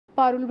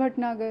Parul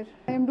Bhatnagar.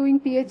 I am doing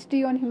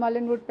PhD on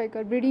Himalayan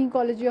woodpecker, breeding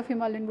ecology of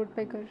Himalayan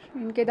woodpecker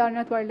in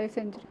Kedarnath Wildlife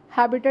Sanctuary.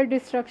 Habitat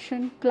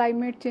destruction,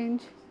 climate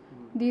change,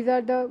 these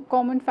are the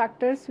common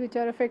factors which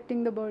are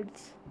affecting the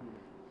birds,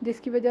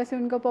 जिसकी वजह से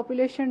उनका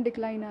population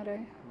decline आ रहा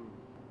है.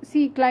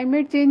 See,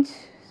 climate change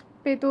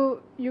पे तो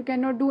you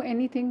cannot do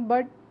anything,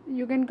 but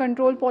you can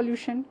control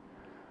pollution,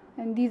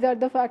 and these are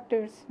the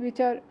factors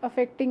which are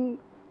affecting,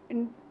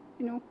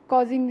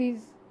 causing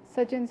these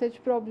such and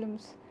such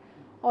problems.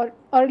 और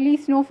early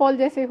snowfall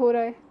जैसे हो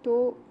रहा है तो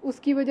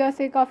उसकी वजह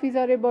से काफ़ी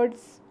सारे बर्ड्स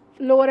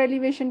लोअर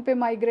एलिवेशन पे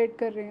माइग्रेट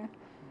कर रहे हैं,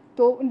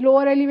 तो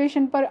लोअर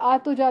एलिवेशन पर आ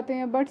तो जाते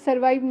हैं बट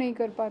सरवाइव नहीं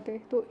कर पाते,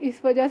 तो इस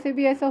वजह से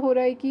भी ऐसा हो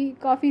रहा है कि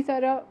काफ़ी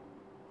सारा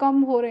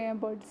कम हो रहे हैं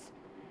बर्ड्स.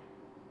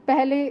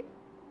 पहले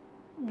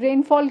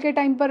रेनफॉल के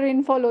टाइम पर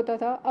रेनफॉल होता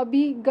था,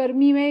 अभी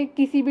गर्मी में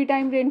किसी भी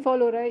टाइम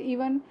रेनफॉल हो रहा है.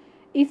 इवन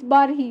इस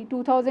बार ही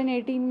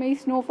 2018 में ही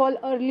स्नोफॉल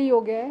अर्ली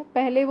हो गया है.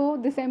 पहले वो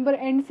दिसंबर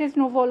एंड से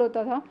स्नोफॉल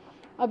होता था,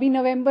 अभी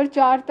नवंबर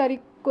 4 तारीख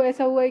को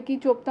ऐसा हुआ है कि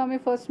चोपता में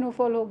फर्स्ट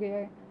स्नोफॉल हो गया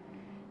है.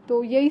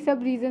 तो यही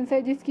सब रीजंस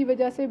है जिसकी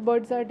वजह से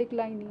बर्ड्स आर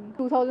डिक्लाइनिंग.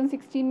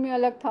 2016 में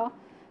अलग था,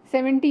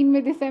 17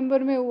 में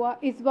दिसंबर में हुआ,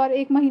 इस बार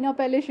एक महीना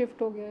पहले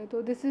शिफ्ट हो गया है,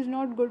 तो this is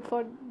not good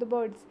for the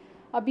birds.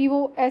 अभी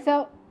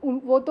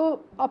वो तो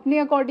अपने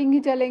अकॉर्डिंग ही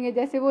चलेंगे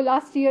जैसे वो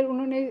लास्ट ईयर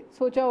उन्होंने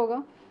सोचा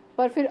होगा,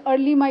 पर फिर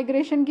अर्ली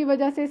माइग्रेशन की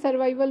वजह से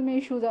सर्वाइवल में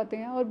इश्यूज आते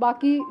हैं, और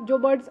बाकी जो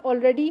बर्ड्स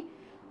ऑलरेडी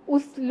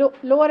उस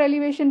लोअर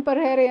एलिवेशन पर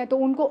रह रहे हैं तो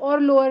उनको और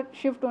लोअर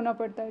शिफ्ट होना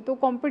पड़ता है, तो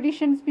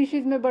कंपटीशन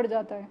स्पीशीज़ में बढ़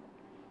जाता है.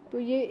 तो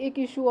ये एक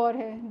इशू और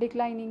है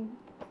डिक्लाइनिंग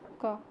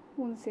का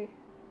उनसे.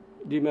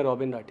 जी, मैं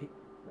रॉबिन राठी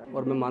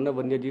और मैं मानव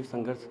वन्यजीव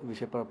संघर्ष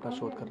विषय पर अपना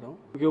शोध कर रहा हूँ.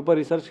 के ऊपर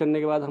रिसर्च करने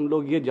के बाद हम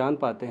लोग ये जान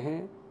पाते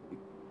हैं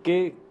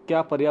कि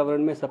क्या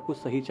पर्यावरण में सब कुछ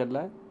सही चल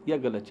रहा है या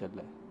गलत चल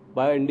रहा है.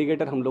 बायो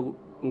इंडिकेटर हम लोग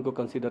उनको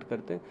कंसीडर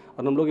करते हैं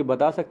और हम लोग ये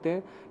बता सकते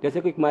हैं,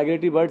 जैसे कोई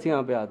माइग्रेटरी बर्ड्स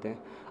यहाँ पे आते हैं,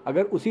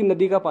 अगर उसी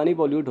नदी का पानी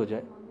पॉल्यूट हो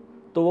जाए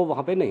तो वो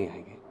वहाँ पे नहीं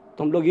आएंगे.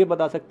 तो हम लोग ये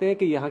बता सकते हैं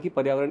कि यहाँ की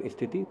पर्यावरण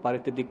स्थिति,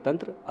 पारिस्थितिक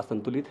तंत्र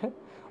असंतुलित है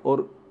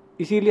और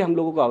इसीलिए हम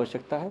लोगों को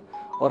आवश्यकता है,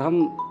 और हम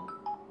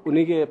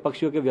उन्हीं के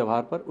पक्षियों के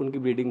व्यवहार पर, उनकी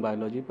ब्रीडिंग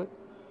बायोलॉजी पर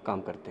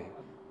काम करते हैं.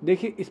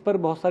 देखिए, इस पर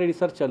बहुत सारी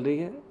रिसर्च चल रही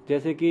है.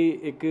 जैसे कि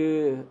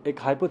एक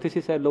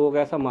हाइपोथेसिस है, लोगों का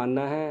ऐसा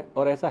मानना है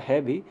और ऐसा है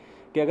भी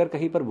कि अगर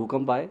कहीं पर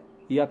भूकंप आए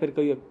या फिर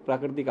कोई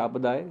प्राकृतिक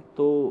आपदा आए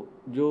तो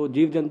जो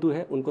जीव जंतु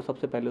है उनको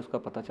सबसे पहले उसका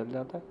पता चल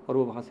जाता है और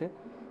वो वहाँ से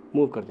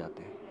मूव कर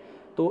जाते हैं.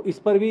 तो इस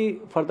पर भी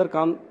फर्दर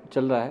काम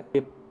चल रहा है कि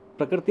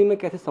प्रकृति में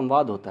कैसे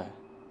संवाद होता है,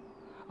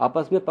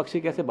 आपस में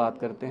पक्षी कैसे बात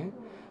करते हैं.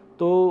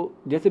 तो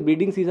जैसे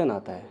ब्रीडिंग सीजन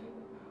आता है,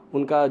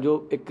 उनका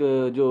जो एक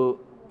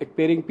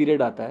पेयरिंग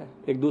पीरियड आता है,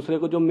 एक दूसरे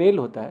को जो मेल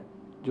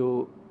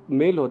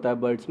होता है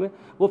बर्ड्स में,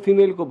 वो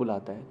फीमेल को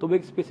बुलाता है, तो वो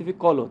एक स्पेसिफिक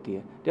कॉल होती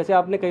है. जैसे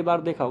आपने कई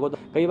बार देखा होगा, तो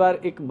कई बार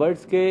एक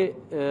बर्ड्स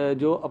के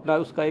जो अपना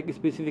उसका एक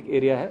स्पेसिफिक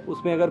एरिया है,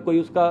 उसमें अगर कोई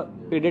उसका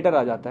प्रेडेटर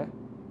आ जाता है,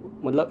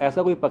 मतलब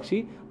ऐसा कोई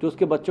पक्षी जो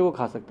उसके बच्चों को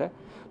खा सकता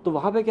है, तो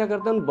वहाँ पे क्या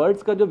करते हैं, उन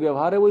बर्ड्स का जो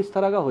व्यवहार है वो इस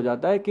तरह का हो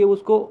जाता है कि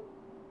उसको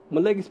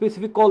मतलब एक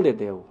स्पेसिफिक कॉल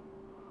देते हैं वो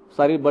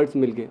सारे बर्ड्स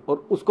मिलके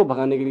और उसको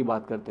भगाने के लिए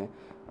बात करते हैं.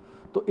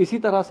 तो इसी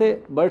तरह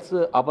से बर्ड्स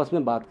आपस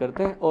में बात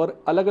करते हैं और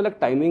अलग अलग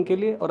टाइमिंग के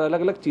लिए और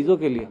अलग अलग चीज़ों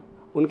के लिए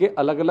उनके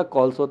अलग अलग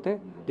कॉल्स होते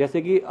हैं.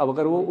 जैसे कि अब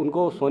अगर वो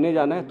उनको सोने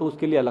जाना है तो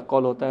उसके लिए अलग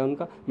कॉल होता है,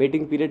 उनका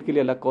मीटिंग पीरियड के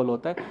लिए अलग कॉल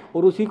होता है,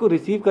 और उसी को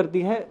रिसीव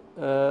करती है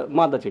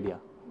मादा चिड़िया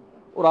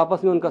और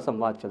आपस में उनका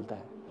संवाद चलता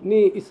है.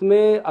 नहीं,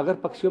 इसमें अगर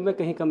पक्षियों में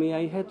कहीं कमी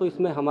आई है तो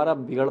इसमें हमारा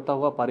बिगड़ता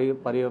हुआ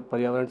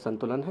पर्यावरण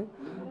संतुलन है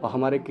और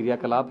हमारे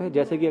क्रियाकलाप है.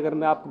 जैसे कि अगर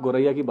मैं आपको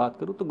गौरैया की बात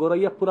करूं तो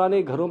गौरैया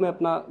पुराने घरों में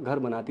अपना घर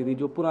बनाती थी,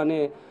 जो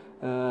पुराने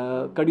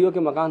कड़ियों के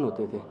मकान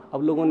होते थे.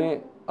 अब लोगों ने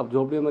अब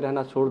झोपड़ियों में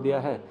रहना छोड़ दिया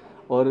है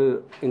और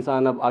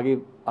इंसान अब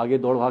आगे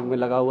दौड़ भाग में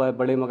लगा हुआ है,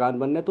 बड़े मकान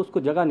बनने, तो उसको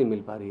जगह नहीं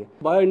मिल पा रही है.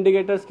 बायो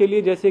इंडिकेटर्स के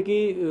लिए जैसे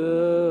कि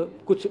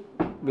कुछ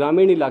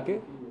ग्रामीण इलाके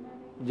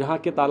जहाँ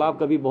के तालाब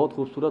कभी बहुत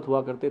खूबसूरत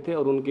हुआ करते थे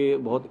और उनकी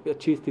बहुत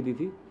अच्छी स्थिति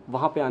थी,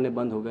 वहाँ पे आने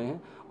बंद हो गए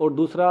हैं. और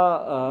दूसरा,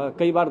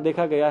 कई बार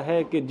देखा गया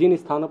है कि जिन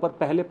स्थानों पर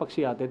पहले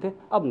पक्षी आते थे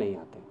अब नहीं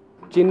आते.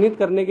 चिन्हित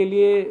करने के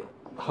लिए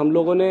हम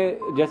लोगों ने,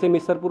 जैसे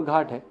मिसरपुर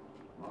घाट है,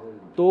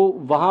 तो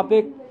वहाँ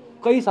पे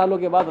कई सालों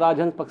के बाद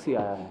राजहंस पक्षी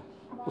आया है,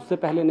 उससे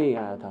पहले नहीं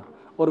आया था,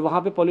 और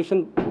वहाँ पे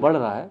पॉल्यूशन बढ़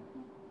रहा है,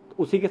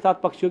 तो उसी के साथ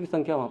पक्षियों की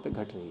संख्या वहाँ पे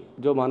घट रही है.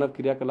 जो मानव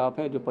क्रियाकलाप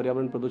हैं, जो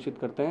पर्यावरण प्रदूषित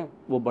करते हैं,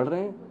 वो बढ़ रहे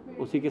हैं.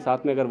 उसी के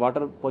साथ में अगर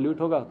वाटर पॉल्यूट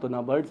होगा तो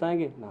ना बर्ड्स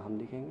आएंगे ना हम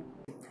दिखेंगे.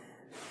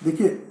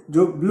 देखिए,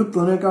 जो विलुप्त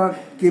होने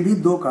के भी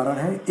दो कारण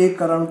हैं. एक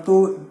कारण तो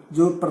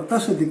जो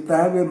प्रत्यक्ष दिखता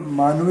है वे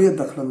मानवीय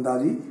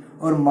दखलंदाजी,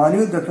 और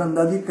मानवीय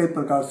दखलंदाजी कई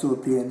प्रकार से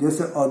होती है.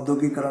 जैसे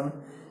औद्योगिकरण,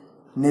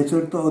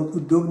 नेचर तो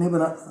उद्योग नहीं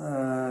बना,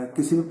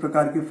 किसी भी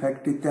प्रकार की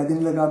फैक्ट्री इत्यादि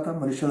नहीं लगाता,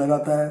 मनुष्य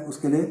लगाता है,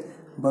 उसके लिए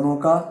वनों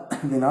का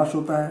विनाश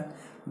होता है.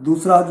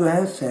 दूसरा जो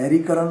है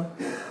शहरीकरण.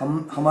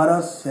 हमारा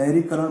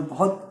शहरीकरण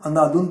बहुत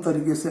अंधाधुंध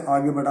तरीके से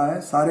आगे बढ़ा है.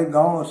 सारे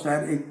गांव और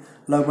शहर एक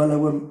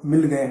लगभग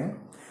मिल गए हैं,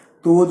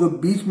 तो वो जो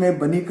बीच में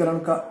वनीकरण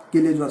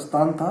के लिए जो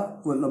स्थान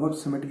था वो लगभग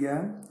सिमट गया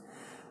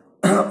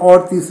है.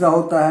 और तीसरा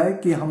होता है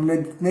कि हमने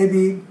जितने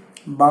भी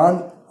बांध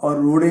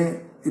और रोडें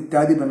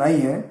इत्यादि बनाई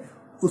हैं,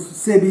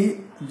 उससे भी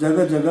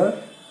जगह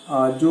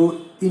जगह जो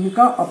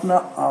इनका अपना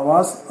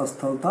आवास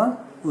स्थल था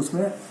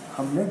उसमें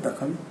हमने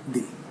दखल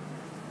दी।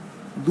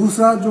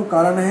 दूसरा जो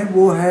कारण है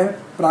वो है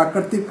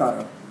प्राकृतिक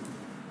कारण।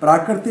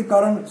 प्राकृतिक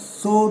कारण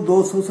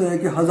 100-200 से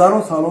लेकर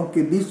हजारों सालों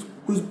के बीच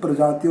कुछ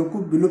प्रजातियों को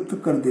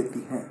विलुप्त कर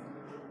देती हैं,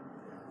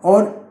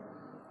 और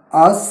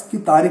आज की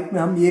तारीख में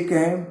हम ये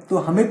कहें तो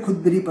हमें खुद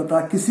भी नहीं पता,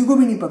 किसी को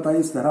भी नहीं पता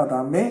इस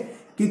धराधाम में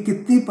कि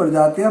कितनी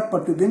प्रजातियां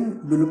प्रतिदिन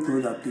विलुप्त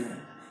हो जाती हैं।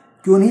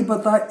 क्यों नहीं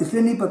पता?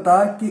 इसलिए नहीं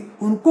पता कि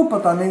उनको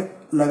पता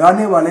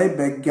लगाने वाले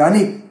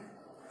वैज्ञानिक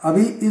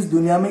अभी इस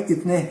दुनिया में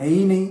इतने हैं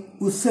ही नहीं।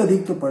 उससे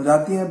अधिक तो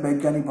प्रजातियां,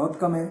 वैज्ञानिक बहुत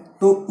कम है,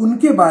 तो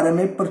उनके बारे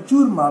में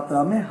प्रचुर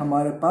मात्रा में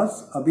हमारे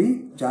पास अभी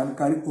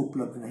जानकारी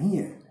उपलब्ध नहीं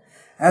है।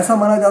 ऐसा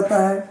माना जाता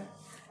है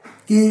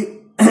कि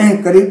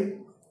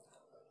करीब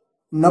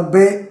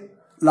 90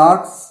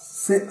 लाख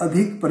से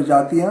अधिक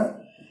प्रजातियां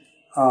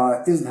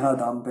इस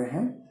धराधाम पे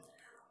हैं,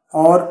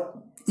 और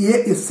ये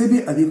इससे भी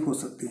अधिक हो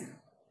सकती हैं।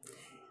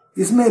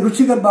 इसमें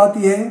रुचिकर बात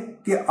यह है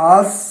कि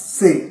आज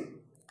से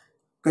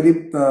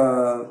करीब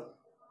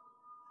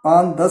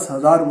 5-10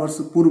 हजार वर्ष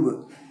पूर्व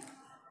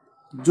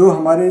जो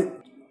हमारे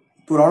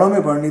पुराणों में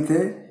वर्णित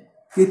है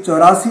कि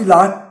 84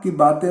 लाख की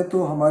बातें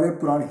तो हमारे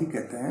पुराण ही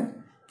कहते हैं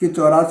कि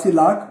 84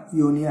 लाख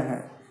योनियां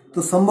हैं,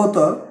 तो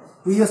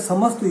संभवतः ये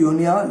समस्त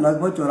योनियां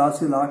लगभग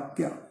 84 लाख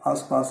के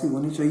आसपास ही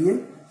होनी चाहिए,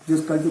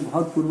 जिसका कि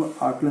बहुत पूर्व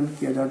आकलन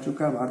किया जा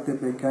चुका है भारतीय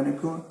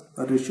वैज्ञानिकों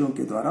और ऋषियों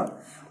के द्वारा।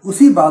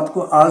 उसी बात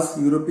को आज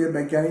यूरोपीय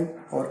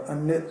वैज्ञानिक और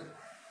अन्य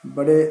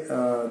बड़े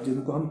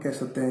जिनको हम कह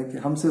सकते हैं कि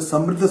हमसे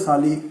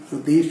समृद्धशाली जो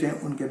देश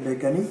हैं उनके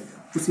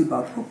वैज्ञानिक उसी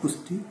बात को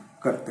पुष्टि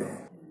करते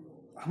हैं।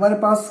 हमारे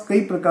पास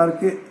कई प्रकार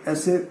के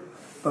ऐसे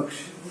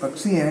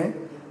पक्षी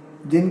हैं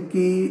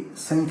जिनकी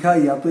संख्या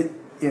या तो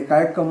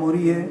एकाएक कम हो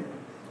रही है।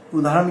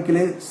 उदाहरण के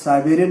लिए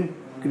साइबेरियन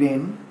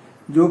क्रेन,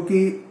 जो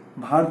कि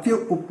भारतीय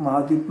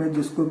उपमहाद्वीप में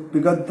जिसको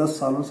विगत 10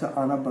 सालों से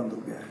आना बंद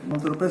हो गया है।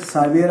 आमतौर पर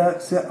साइबेरिया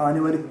से आने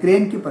वाली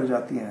क्रेन की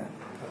प्रजातियां हैं,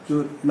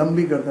 जो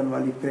लंबी गर्दन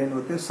वाली क्रेन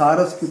होते हैं,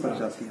 सारस की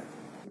प्रजातियां।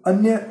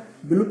 अन्य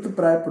विलुप्त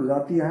प्राय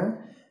प्रजातियां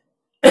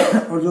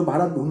हैं और जो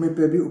भारत भूमि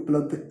पे भी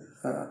उपलब्ध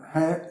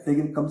हैं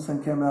लेकिन कम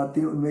संख्या में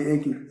आती है। उनमें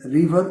एक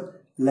रिवर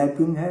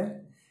लैपिंग है,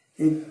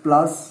 एक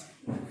प्लास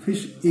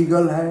फिश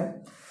ईगल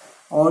है,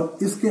 और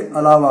इसके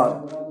अलावा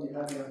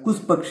कुछ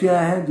पक्षियां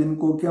हैं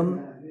जिनको कि हम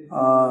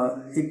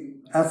एक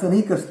ऐसा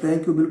नहीं कह सकते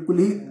हैं कि बिल्कुल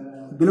ही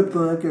विलुप्त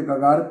होने के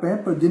कगार पे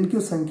हैं, पर जिनकी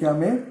संख्या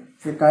में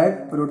एकाएक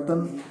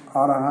परिवर्तन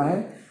आ रहा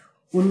है।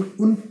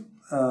 उन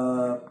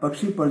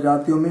पक्षी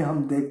प्रजातियों में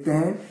हम देखते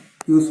हैं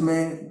कि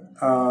उसमें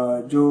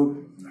जो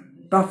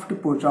टफ्ट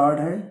पोचार्ड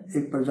है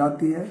एक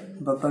प्रजाति है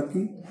बतख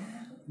की,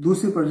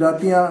 दूसरी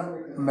प्रजातियां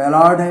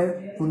मैलार्ड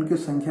है, उनकी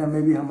संख्या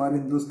में भी हमारे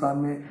हिंदुस्तान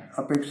में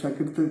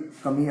अपेक्षाकृत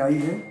कमी आई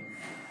है।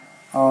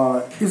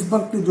 इस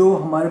वक्त जो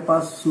हमारे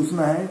पास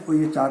सूचना है वो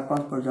ये 4-5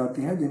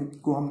 प्रजाति हैं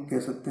जिनको हम कह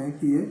सकते हैं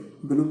कि ये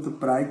विलुप्त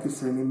प्राय की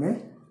श्रेणी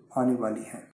में आने वाली हैं।